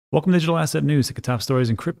Welcome to Digital Asset News, the top stories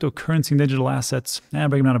in cryptocurrency and digital assets, and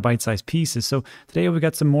breaking them down to bite-sized pieces. So today we've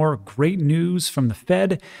got some more great news from the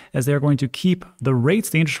Fed as they're going to keep the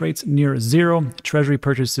interest rates near zero, Treasury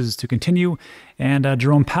purchases to continue, and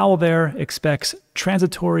Jerome Powell there expects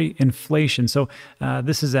transitory inflation. So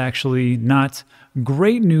this is actually not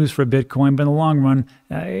great news for Bitcoin, but in the long run,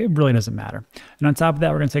 it really doesn't matter. And on top of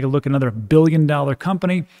that, we're going to take a look at another billion-dollar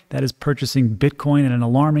company that is purchasing Bitcoin at an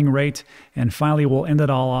alarming rate. And finally, we'll end it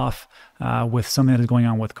all off with something that is going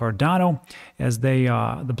on with Cardano, as the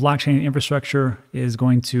blockchain infrastructure is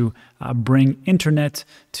going to bring internet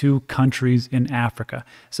to countries in Africa.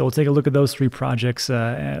 So we'll take a look at those three projects,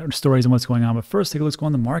 stories, and what's going on. But first, take a look at what's going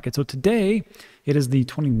on in the market. So today, it is the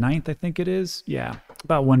 29th, I think it is. Yeah,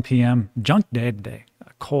 about 1 p.m. Junk day today.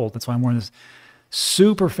 Cold. That's why I'm wearing this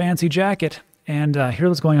super fancy jacket. And here's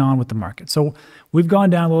what's going on with the market. So we've gone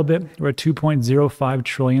down a little bit. We're at 2.05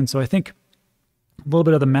 trillion. So I think a little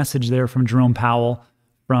bit of the message there from Jerome Powell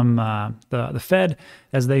from the Fed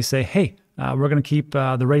as they say, hey, we're going to keep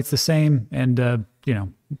the rates the same and,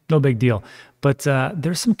 no big deal. But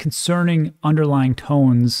there's some concerning underlying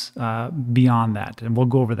tones beyond that, and we'll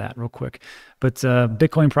go over that real quick. But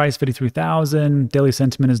Bitcoin price 53,000, daily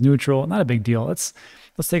sentiment is neutral, not a big deal. Let's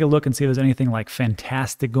take a look and see if there's anything like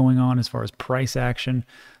fantastic going on as far as price action.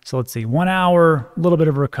 So let's see, 1 hour, a little bit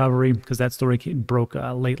of a recovery because that story broke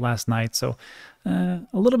late last night. So a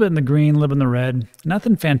little bit in the green, a little bit in the red.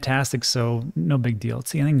 Nothing fantastic, so no big deal.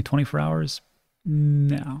 Let's see, anything in 24 hours?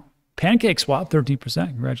 No. Pancake swap, 13%.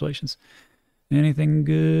 Congratulations. Anything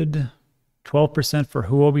good? 12% for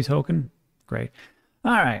Huobi token. Great.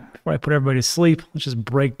 All right. Before I put everybody to sleep, let's just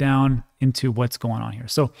break down into what's going on here.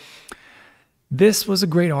 So this was a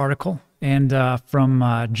great article and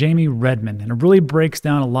from Jamie Redmond, and it really breaks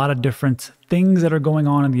down a lot of different things that are going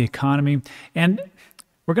on in the economy. And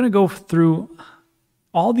we're going to go through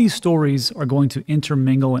all these stories are going to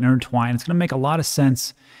intermingle and intertwine. It's going to make a lot of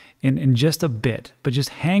sense in just a bit, but just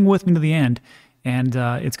hang with me to the end. And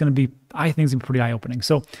it's going to be, I think it's going to be pretty eye-opening.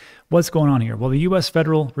 So what's going on here? Well, the U.S.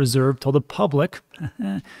 Federal Reserve told the public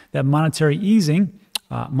that monetary easing,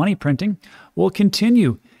 money printing, will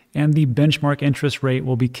continue, and the benchmark interest rate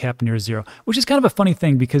will be kept near zero, which is kind of a funny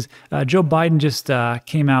thing because Joe Biden just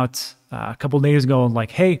came out a couple of days ago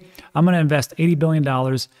like, hey, I'm going to invest $80 billion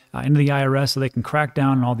into the IRS so they can crack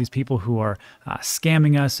down on all these people who are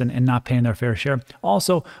scamming us and not paying their fair share.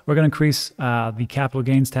 Also, we're going to increase the capital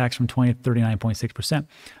gains tax from 20 to 39.6%.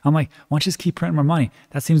 I'm like, why don't you just keep printing more money?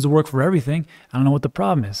 That seems to work for everything. I don't know what the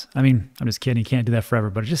problem is. I mean, I'm just kidding. You can't do that forever,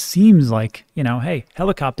 but it just seems like, hey,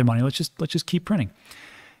 helicopter money. Let's just keep printing.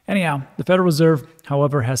 Anyhow, the Federal Reserve,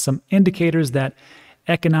 however, has some indicators that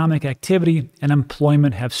economic activity and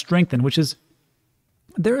employment have strengthened, which is,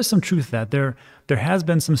 there is some truth to that. There has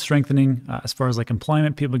been some strengthening as far as like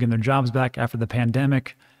employment, people getting their jobs back after the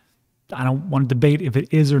pandemic. I don't want to debate if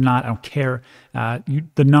it is or not. I don't care.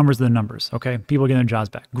 The numbers are the numbers, okay? People getting their jobs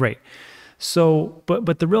back, great. So,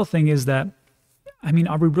 but the real thing is that, I mean,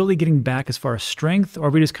 are we really getting back as far as strength, or are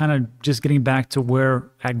we just kind of just getting back to where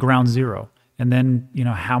at ground zero? And then,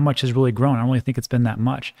 how much has really grown? I don't really think it's been that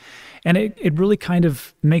much. And it really kind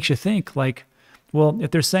of makes you think like, well,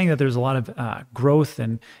 if they're saying that there's a lot of growth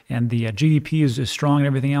and the GDP is strong and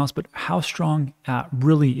everything else, but how strong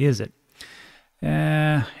really is it?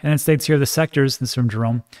 And it states here, the sectors, this is from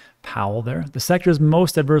Jerome Powell there, the sectors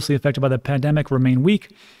most adversely affected by the pandemic remain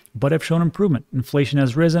weak, but have shown improvement. Inflation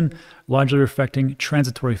has risen, largely reflecting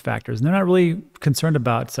transitory factors. And they're not really concerned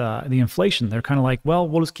about the inflation. They're kind of like, well,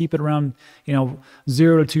 we'll just keep it around, 0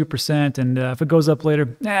 to 2%. And if it goes up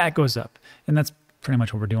later, it goes up. And that's pretty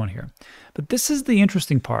much what we're doing here. But this is the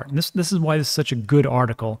interesting part. And this is why this is such a good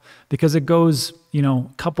article, because it goes, a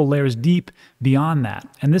couple layers deep beyond that.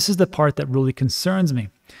 And this is the part that really concerns me.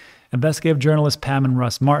 Investigative journalist Pam and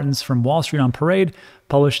Russ Martins from Wall Street on Parade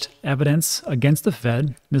published evidence against the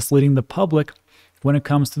Fed misleading the public when it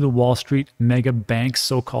comes to the Wall Street mega bank's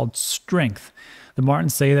so-called strength. The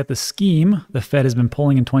Martins say that the scheme the Fed has been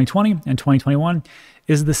pulling in 2020 and 2021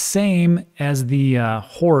 is the same as the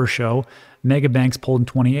horror show mega banks pulled in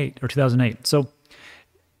 2008. So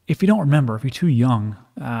if you don't remember, if you're too young,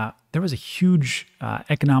 there was a huge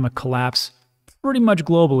economic collapse pretty much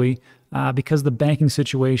globally because the banking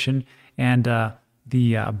situation and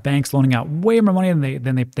the banks loaning out way more money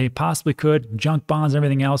than they possibly could, junk bonds and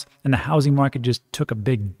everything else, and the housing market just took a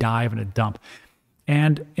big dive and a dump.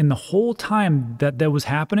 And in the whole time that was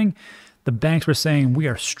happening, the banks were saying, we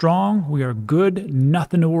are strong, we are good,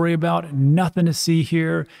 nothing to worry about, nothing to see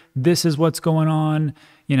here, this is what's going on,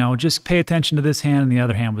 just pay attention to this hand, and the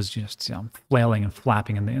other hand was just flailing and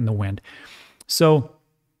flapping in the wind. So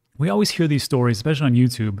we always hear these stories, especially on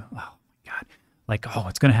YouTube. Oh, God. Like, oh,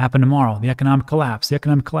 it's going to happen tomorrow. The economic collapse, the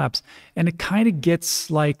economic collapse. And it kind of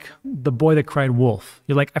gets like the boy that cried wolf.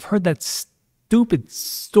 You're like, I've heard that stupid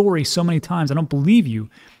story so many times. I don't believe you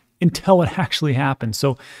until it actually happens.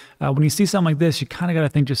 So when you see something like this, you kind of got to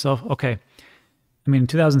think to yourself, okay, I mean, in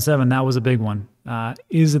 2007, that was a big one.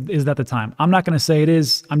 Is that the time? I'm not going to say it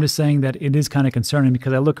is. I'm just saying that it is kind of concerning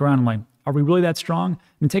because I look around and I'm like, are we really that strong? I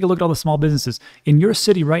mean, take a look at all the small businesses. In your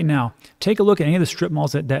city right now, take a look at any of the strip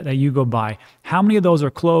malls that you go by. How many of those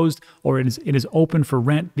are closed or it is open for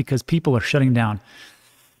rent because people are shutting down?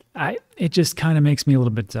 It just kind of makes me a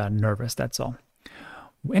little bit nervous, that's all.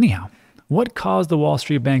 Anyhow, what caused the Wall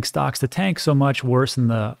Street bank stocks to tank so much worse than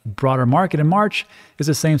the broader market in March is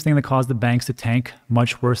the same thing that caused the banks to tank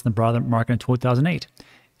much worse than the broader market in 2008.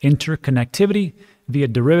 Interconnectivity via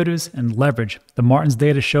derivatives and leverage. The Martins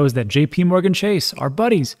data shows that JP Morgan Chase, our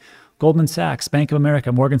buddies, Goldman Sachs, Bank of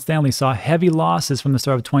America, Morgan Stanley saw heavy losses from the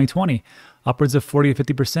start of 2020, upwards of 40 to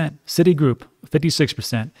 50%. Citigroup,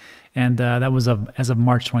 56%, and that was as of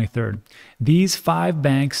March 23rd. These 5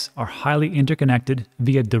 banks are highly interconnected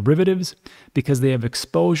via derivatives because they have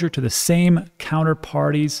exposure to the same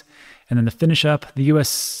counterparties. And then to finish up, the U.S.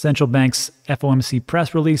 Central Bank's FOMC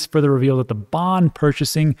press release further revealed that the bond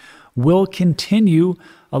purchasing will continue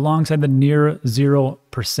alongside the near 0%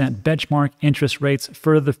 benchmark interest rates.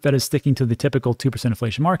 Further, the Fed is sticking to the typical 2%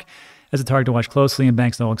 inflation mark as a target to watch closely, and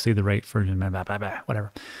banks don't exceed the rate for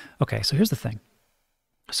whatever. Okay, so here's the thing.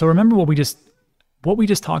 So remember what we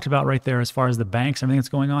just talked about right there as far as the banks, everything that's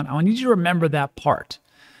going on. I need you to remember that part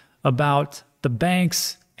about the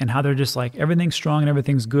banks and how they're just like everything's strong and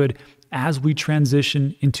everything's good as we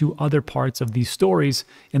transition into other parts of these stories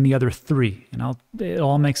in the other 3. And it'll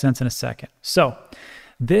all make sense in a second. So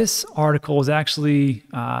this article was actually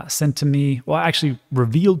sent to me, well, actually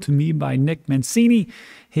revealed to me by Nick Mancini.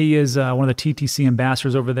 He is one of the TTC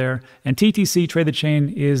ambassadors over there. And TTC, Trade the Chain,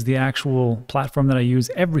 is the actual platform that I use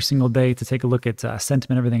every single day to take a look at sentiment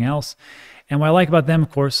and everything else. And what I like about them, of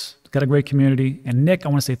course, got a great community. And Nick, I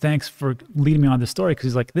want to say thanks for leading me on this story because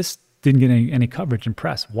he's like, this didn't get any coverage in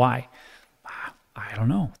press. Why? I don't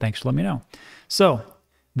know. Thanks for letting me know. So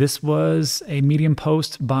this was a Medium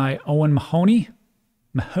post by Owen Mahoney.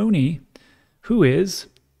 Mahoney, who is,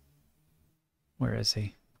 where is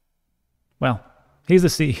he? Well, he's the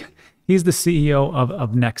CEO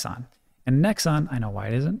of Nexon. And Nexon, I know why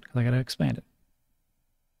it isn't, because I got to expand it.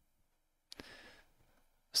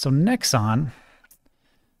 So Nexon,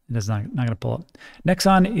 it's not going to pull up.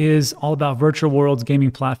 Nexon is all about virtual worlds,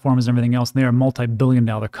 gaming platforms, and everything else. And they're a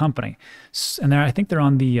multi-billion-dollar company. And I think they're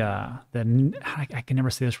on the I can never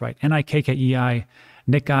say this right, NIKKEI,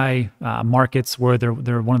 Nikkei markets, where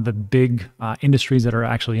they're one of the big industries that are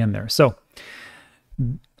actually in there. So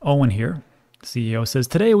Owen here, CEO, says,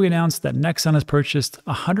 today we announced that Nexon has purchased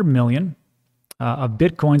 100 million of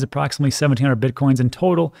Bitcoins, approximately 1,700 Bitcoins in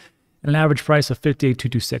total, at an average price of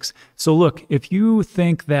 58,226. So look, if you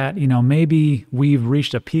think that, maybe we've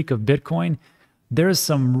reached a peak of Bitcoin, there's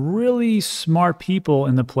some really smart people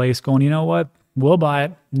in the place going, you know what, we'll buy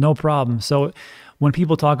it, no problem. So when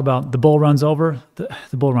people talk about the bull run's over, the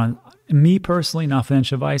bull run, me personally, not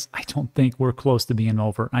financial advice, I don't think we're close to being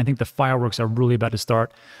over. I think the fireworks are really about to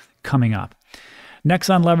start coming up.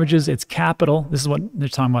 Nexon leverages its capital. This is what they're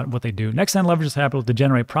talking about, what they do. Nexon leverages capital to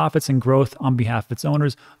generate profits and growth on behalf of its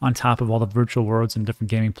owners on top of all the virtual worlds and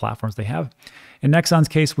different gaming platforms they have. In Nexon's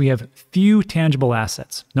case, we have few tangible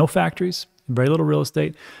assets, no factories, very little real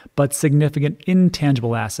estate, but significant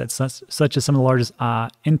intangible assets, such as some of the largest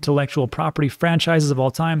intellectual property franchises of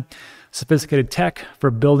all time, sophisticated tech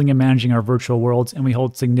for building and managing our virtual worlds, and we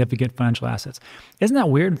hold significant financial assets. Isn't that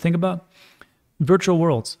weird to think about? Virtual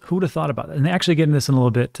worlds, who would have thought about that? And they actually get into this in a little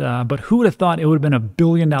bit, but who would have thought it would have been $1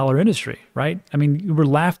 billion industry, right? I mean, you were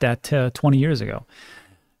laughed at 20 years ago.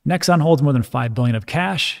 Nexon holds more than $5 billion of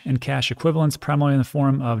cash and cash equivalents, primarily in the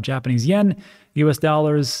form of Japanese yen, US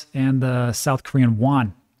dollars, and the South Korean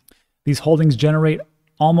won. These holdings generate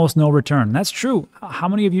almost no return. That's true. How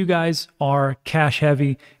many of you guys are cash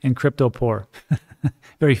heavy and crypto poor?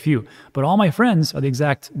 Very few. But all my friends are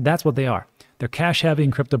that's what they are. They're cash heavy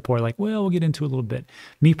and crypto poor. Like, well, we'll get into it a little bit.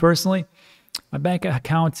 Me personally, my bank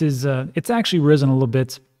account is, it's actually risen a little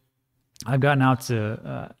bit. I've gotten out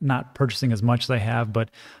to not purchasing as much as I have,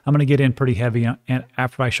 but I'm going to get in pretty heavy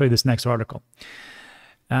after I show you this next article.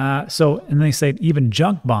 And they say even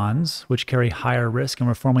junk bonds, which carry higher risk and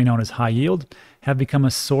were formerly known as high yield, have become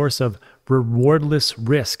a source of rewardless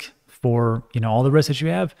risk for all the risks that you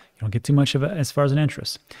have. You don't get too much of it as far as an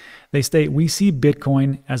interest. They state, we see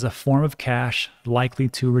Bitcoin as a form of cash likely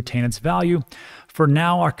to retain its value. For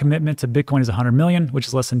now, our commitment to Bitcoin is 100 million, which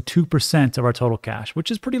is less than 2% of our total cash, which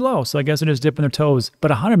is pretty low. So I guess they're just dipping their toes, but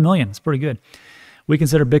 100 million is pretty good. We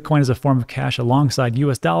consider Bitcoin as a form of cash alongside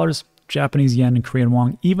US dollars, Japanese yen, and Korean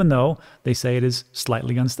won, even though they say it is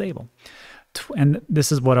slightly unstable. And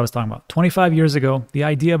this is what I was talking about. 25 years ago, the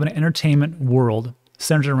idea of an entertainment world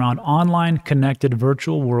centered around online connected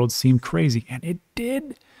virtual worlds seemed crazy, and it did.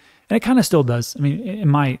 And it kind of still does. I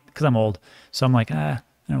mean, because I'm old, so I'm like, I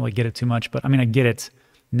don't really get it too much, but I mean, I get it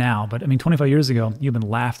now. But I mean, 25 years ago, you've been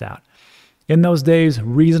laughed at. In those days,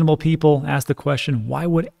 reasonable people asked the question, why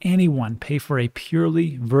would anyone pay for a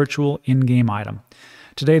purely virtual in-game item?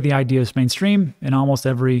 Today, the idea is mainstream, and almost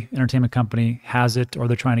every entertainment company has it, or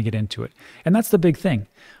they're trying to get into it. And that's the big thing.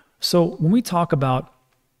 So when we talk about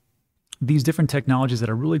these different technologies that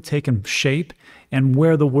are really taking shape and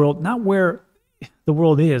where the world, not where the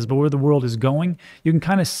world is, but where the world is going, you can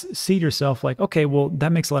kind of see yourself like, okay, well,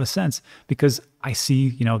 that makes a lot of sense because I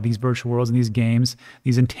see, these virtual worlds and these games,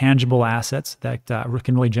 these intangible assets that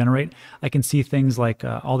can really generate. I can see things like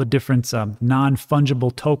all the different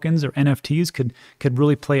non-fungible tokens or NFTs could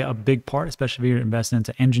really play a big part, especially if you're investing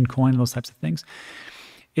into engine coin and those types of things.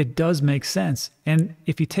 It does make sense. And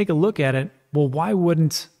if you take a look at it, well, why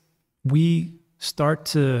wouldn't we start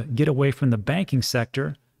to get away from the banking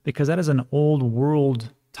sector? Because that is an old world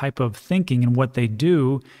type of thinking and what they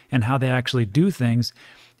do and how they actually do things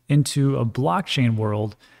into a blockchain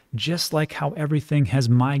world, just like how everything has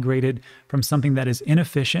migrated from something that is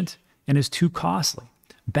inefficient and is too costly.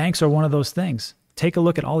 Banks are one of those things. Take a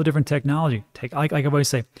look at all the different technology. Like I always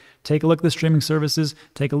say, take a look at the streaming services,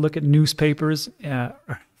 take a look at newspapers,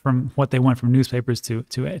 from what they went from newspapers to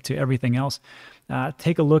everything else.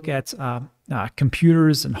 Take a look at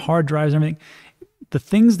computers and hard drives and everything. The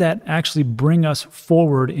things that actually bring us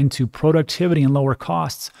forward into productivity and lower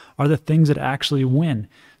costs are the things that actually win.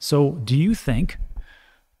 So do you think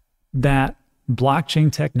that blockchain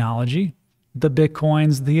technology, the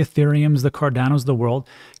Bitcoins, the Ethereums, the Cardanos of the world,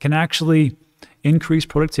 can actually increase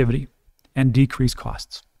productivity and decrease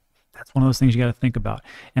costs? That's one of those things you got to think about.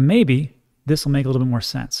 And maybe this will make a little bit more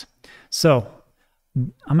sense. So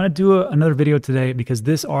I'm going to do another video today because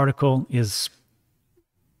this article is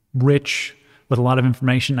rich with a lot of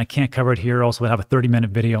information. I can't cover it here. Also, I have a 30-minute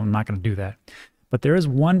video. I'm not going to do that. But there is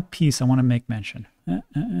one piece I want to make mention.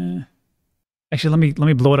 Actually, let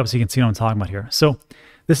me blow it up so you can see what I'm talking about here. So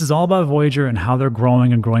this is all about Voyager and how they're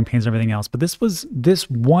growing and growing pains and everything else. But this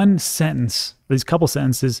one sentence, these couple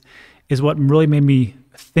sentences, is what really made me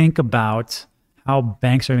think about how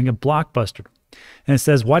banks are having a blockbuster. And it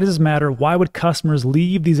says, why does this matter? Why would customers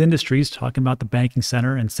leave these industries, talking about the banking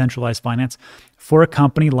center and centralized finance, for a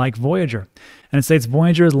company like Voyager? And it states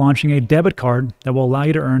Voyager is launching a debit card that will allow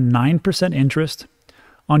you to earn 9% interest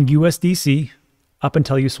on USDC up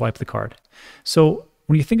until you swipe the card. So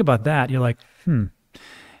when you think about that, you're like,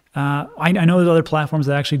 I know there's other platforms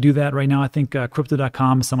that actually do that right now. I think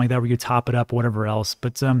crypto.com, something like that, where you top it up or whatever else.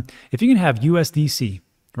 But if you can have USDC,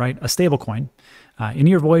 right, a stable coin, in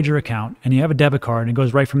your Voyager account, and you have a debit card and it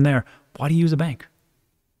goes right from there, why do you use a bank?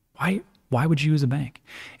 Why would you use a bank?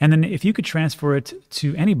 And then if you could transfer it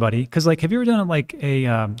to anybody, because like, have you ever done it like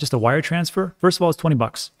just a wire transfer? First of all, it's 20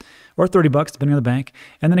 bucks or 30 bucks, depending on the bank.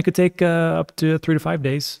 And then it could take up to 3 to 5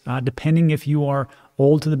 days, depending if you are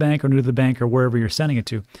old to the bank or new to the bank or wherever you're sending it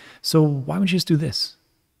to. So why wouldn't you just do this?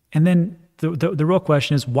 And then the real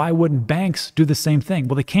question is, why wouldn't banks do the same thing?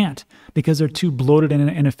 Well, they can't, because they're too bloated and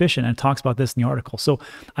inefficient, and it talks about this in the article. So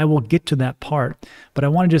I will get to that part, but I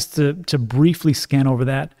wanted just to briefly scan over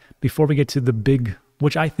that before we get to the big,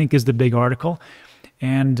 which I think is the big article.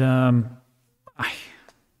 And I'm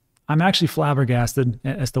actually flabbergasted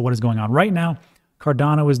as to what is going on. Right now,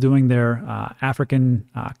 Cardano is doing their African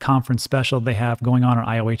conference special they have going on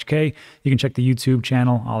IOHK. You can check the YouTube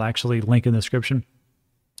channel. I'll actually link in the description.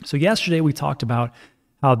 So yesterday we talked about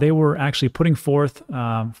how they were actually putting forth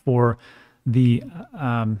for the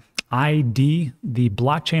ID, the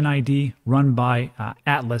blockchain ID run by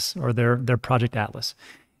Atlas, or their project Atlas.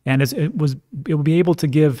 And it will be able to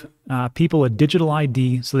give people a digital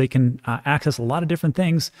ID so they can access a lot of different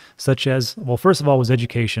things, such as, well, first of all was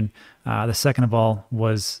education. The second of all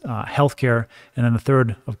was healthcare. And then the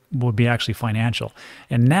third would be actually financial.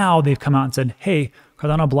 And now they've come out and said, hey,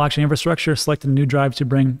 Cardano blockchain infrastructure selected a new drive to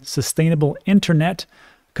bring sustainable internet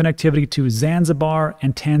connectivity to Zanzibar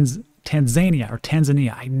and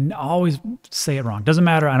Tanzania. I always say it wrong. Doesn't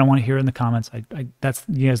matter. I don't want to hear it in the comments. That's,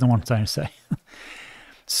 you guys don't want what I'm trying to say.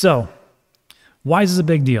 So why is this a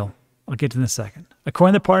big deal? I'll get to this in a second.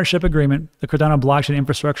 According to the partnership agreement, the Cardano blockchain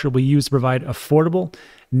infrastructure will be used to provide affordable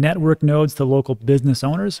network nodes to local business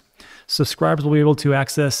owners. Subscribers will be able to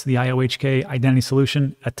access the IOHK identity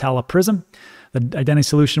solution, Atala Prism. The identity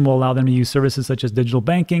solution will allow them to use services such as digital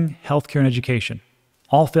banking, healthcare, and education,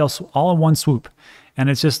 all in one swoop. And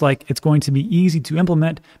it's just like, it's going to be easy to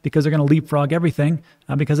implement because they're going to leapfrog everything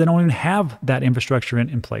because they don't even have that infrastructure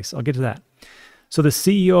in place. I'll get to that. So the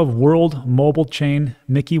CEO of World Mobile Chain,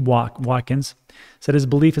 Mickey Watkins, said his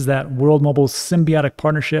belief is that World Mobile's symbiotic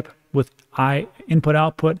partnership with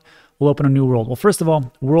input-output will open a new world. Well, first of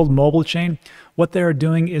all, World Mobile Chain, what they are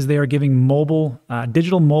doing is they are giving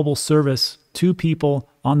digital mobile service to people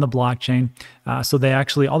on the blockchain. So they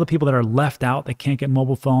actually, all the people that are left out, they can't get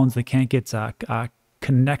mobile phones, they can't get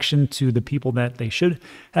connection to the people that they should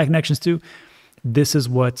have connections to. This is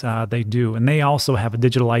what they do. And they also have a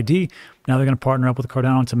digital ID. Now they're going to partner up with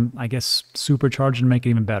Cardano to, I guess, supercharge and make it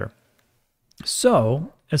even better.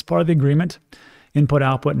 So as part of the agreement, Input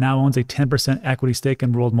Output now owns a 10% equity stake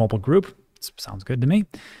in World Mobile Group. Sounds good to me.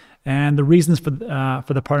 And the reasons for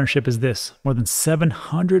the partnership is this. More than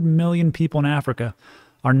 700 million people in Africa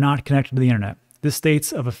are not connected to the internet. This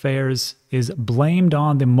state of affairs is blamed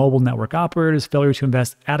on the mobile network operators' failure to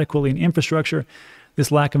invest adequately in infrastructure.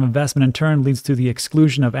 This lack of investment in turn leads to the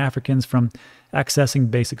exclusion of Africans from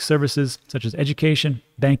accessing basic services such as education,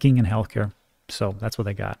 banking, and healthcare. So that's what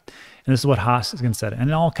they got. And this is what Haas is going to say. And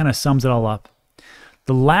it all kind of sums it all up.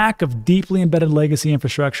 The lack of deeply embedded legacy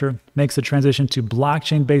infrastructure makes the transition to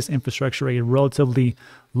blockchain-based infrastructure a relatively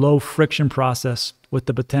low-friction process with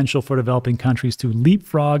the potential for developing countries to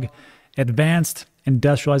leapfrog advanced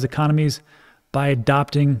industrialized economies by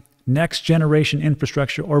adopting next-generation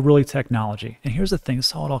infrastructure or really technology. And here's the thing. This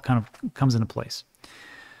is how it all kind of comes into place.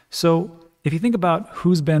 So if you think about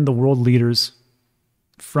who's been the world leaders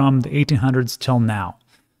from the 1800s till now,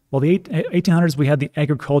 well, the 1800s, we had the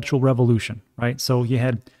agricultural revolution, right? So you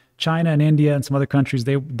had China and India and some other countries.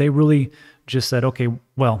 They really just said, okay,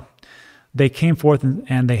 well, they came forth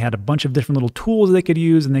and they had a bunch of different little tools they could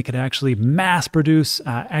use, and they could actually mass produce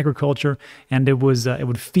agriculture, and it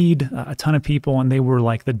would feed a ton of people, and they were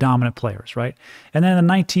like the dominant players, right? And then in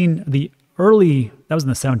that was in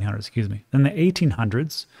the 1700s, excuse me. In the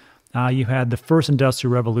 1800s, you had the first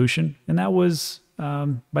industrial revolution, and that was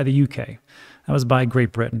by the UK. That was by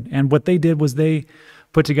Great Britain. And what they did was they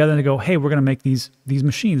put together and they go, hey, we're going to make these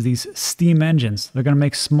machines, these steam engines. They're going to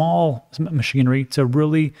make small machinery to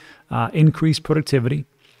really increase productivity,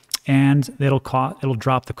 and it'll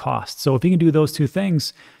drop the cost. So if you can do those two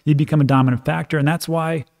things, you become a dominant factor. And that's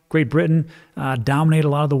why Great Britain dominated a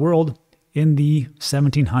lot of the world in the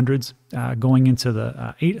 1700s, going into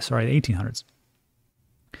the 1800s.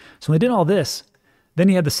 So when they did all this, then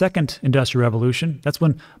you had the second industrial revolution. That's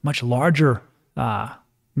when much larger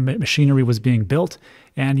machinery was being built,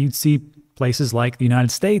 and you'd see places like the United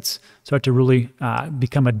States start to really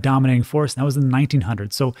become a dominating force. And that was in the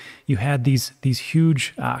 1900s. So you had these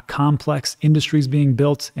huge complex industries being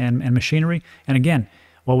built and machinery. And again,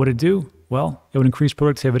 what would it do? Well, it would increase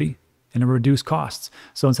productivity and it would reduce costs.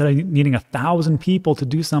 So instead of needing 1,000 people to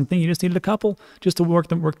do something, you just needed a couple just to work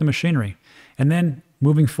the machinery. And then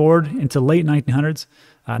moving forward into late 1900s,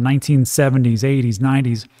 1970s, 80s,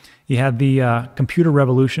 90s, you had the computer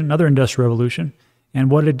revolution, another industrial revolution. And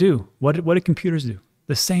what did it do? What did computers do?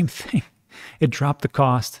 The same thing. It dropped the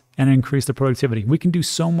cost and increased the productivity. We can do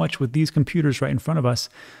so much with these computers right in front of us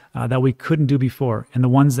that we couldn't do before. And the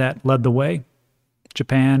ones that led the way,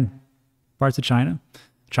 Japan, parts of China,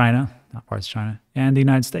 not parts of China, and the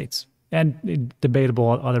United States, and debatable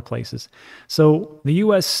other places. So the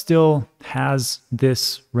U.S. still has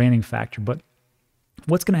this reigning factor, but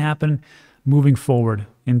what's going to happen moving forward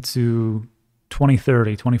into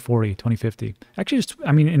 2030, 2040, 2050? Actually,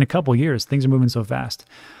 in a couple of years, things are moving so fast.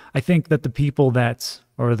 I think that the people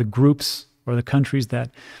or the groups or the countries that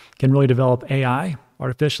can really develop AI,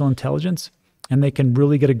 artificial intelligence, and they can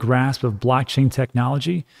really get a grasp of blockchain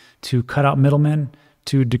technology to cut out middlemen,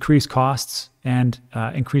 to decrease costs and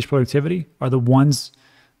increase productivity, are the ones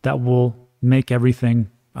that will make everything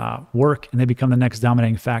work, and they become the next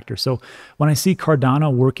dominating factor. So when I see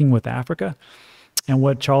Cardano working with Africa, and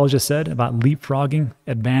what Charles just said about leapfrogging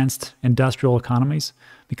advanced industrial economies,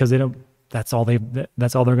 because that's all they're going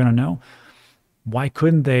to know. Why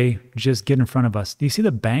couldn't they just get in front of us? Do you see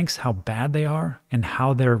the banks, how bad they are and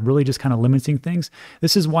how they're really just kind of limiting things?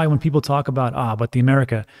 This is why when people talk about, but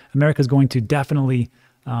America's going to definitely,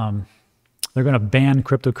 they're going to ban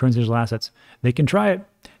cryptocurrency digital assets. They can try it,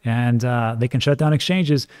 and they can shut down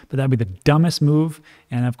exchanges, but that'd be the dumbest move.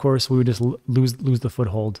 And of course, we would just lose the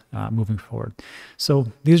foothold moving forward.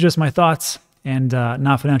 So these are just my thoughts. and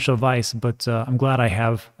not financial advice, but I'm glad I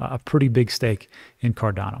have a pretty big stake in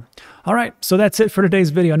Cardano. All right, so that's it for today's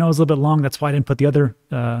video. I know it was a little bit long. That's why I didn't put the other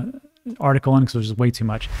article in, because it was just way too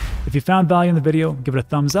much. If you found value in the video, give it a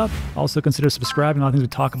thumbs up. Also consider subscribing. A lot of things we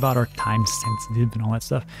talk about are time sensitive and all that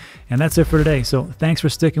stuff. And that's it for today. So thanks for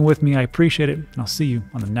sticking with me. I appreciate it, and I'll see you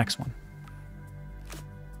on the next one.